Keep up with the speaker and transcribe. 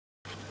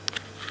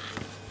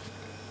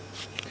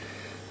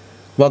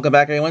Welcome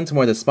back everyone to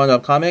more of the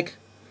SpongeBob comic.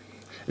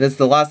 This is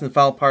the last and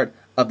final part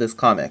of this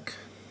comic.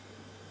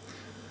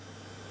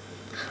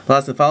 The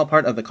last and final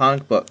part of the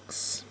comic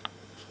books.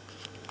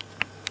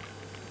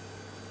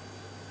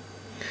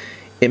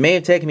 It may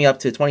have taken me up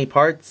to 20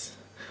 parts,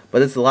 but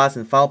this is the last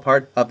and final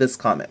part of this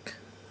comic.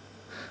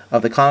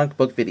 Of the comic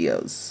book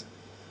videos.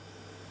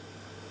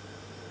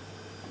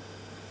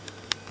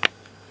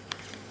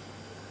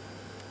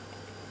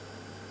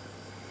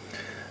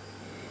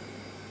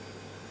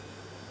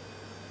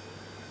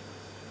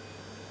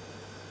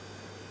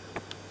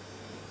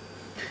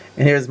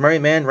 And here's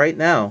Mermaid right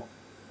now.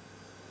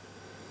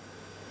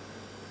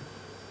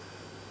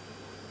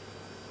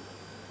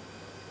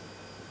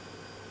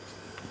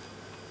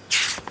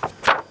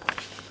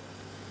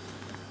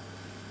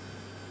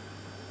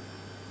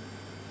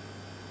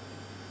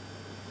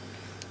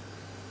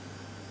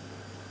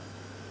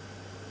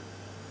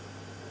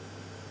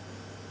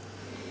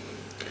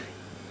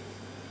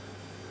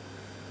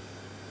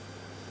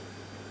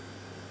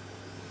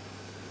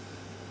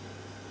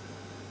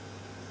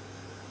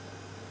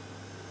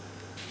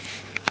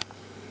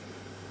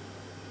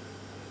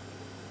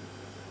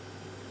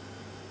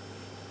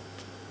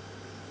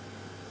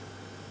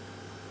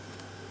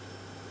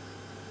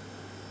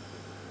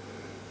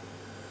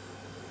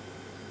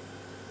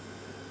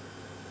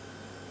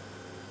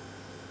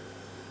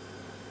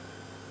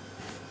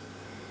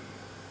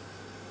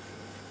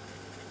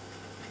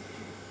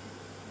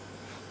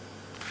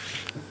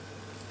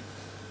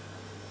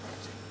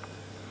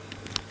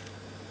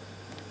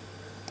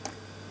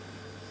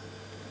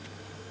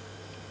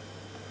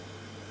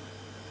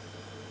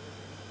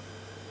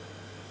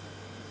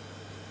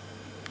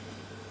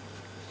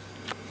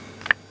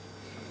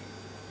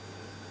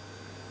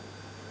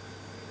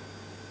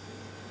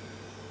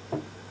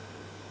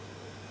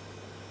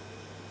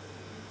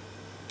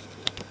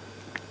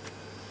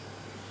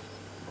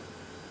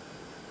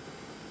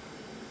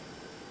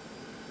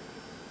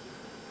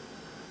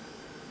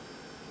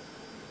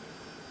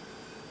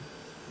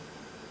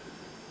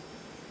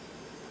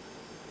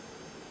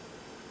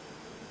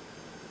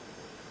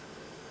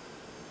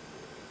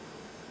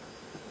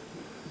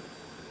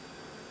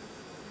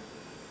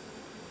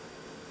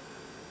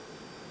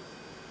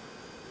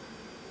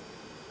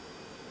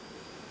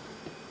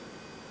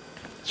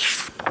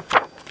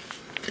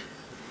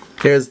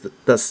 Here's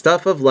the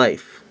Stuff of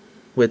Life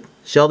with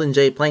Sheldon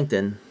J.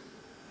 Plankton.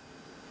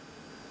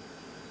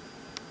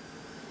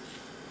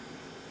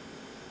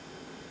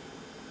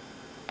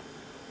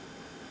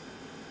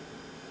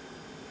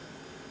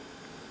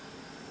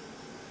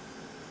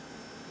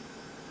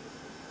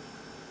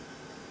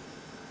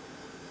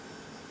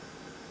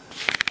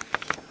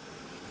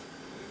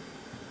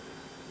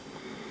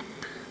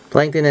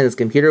 Plankton and his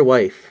computer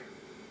wife.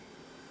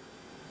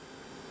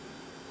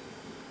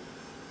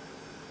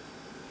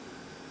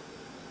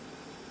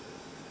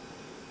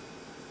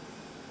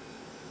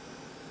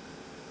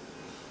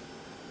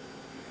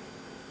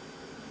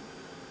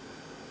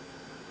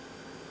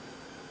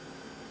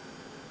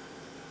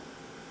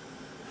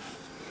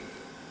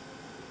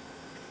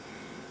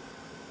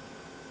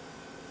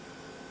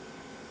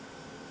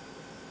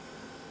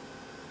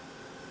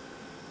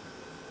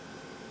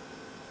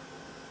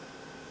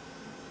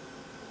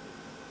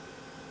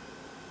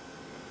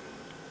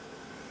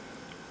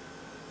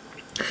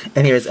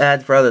 And here's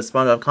ad for other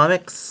SpongeBob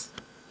comics.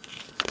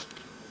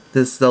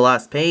 This is the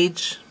last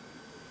page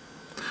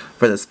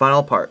for this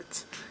final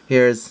part.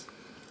 Here's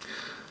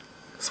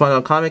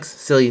SpongeBob comics,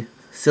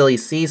 Silly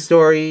Sea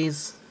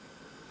Stories,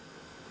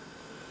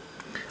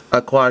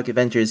 Aquatic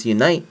Adventures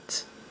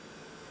Unite,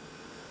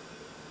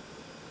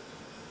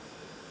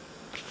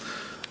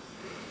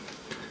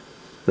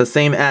 the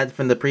same ad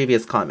from the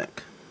previous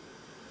comic.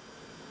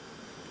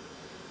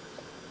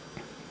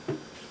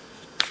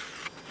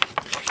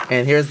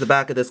 And here's the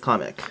back of this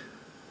comic.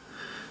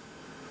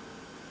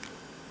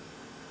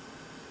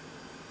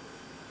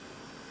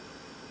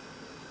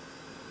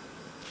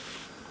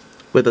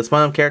 With the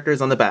SpongeBob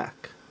characters on the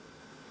back.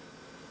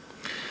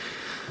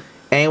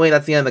 Anyway,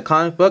 that's the end of the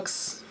comic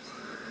books.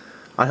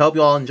 I hope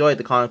you all enjoyed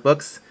the comic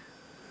books.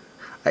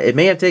 It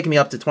may have taken me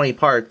up to 20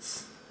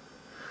 parts.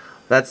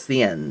 That's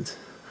the end.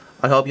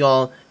 I hope you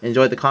all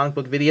enjoyed the comic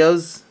book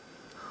videos.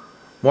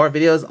 More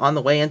videos on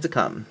the way and to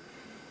come.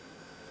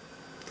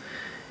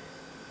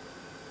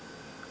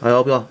 I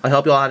hope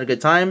you all had a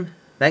good time.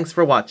 Thanks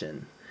for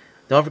watching.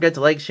 Don't forget to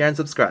like, share, and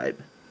subscribe.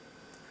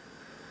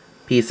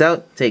 Peace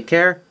out. Take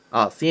care.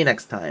 I'll see you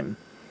next time.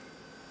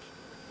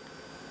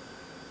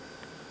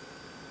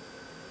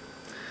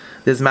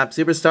 This is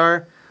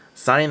MAPSuperStar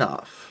signing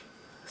off.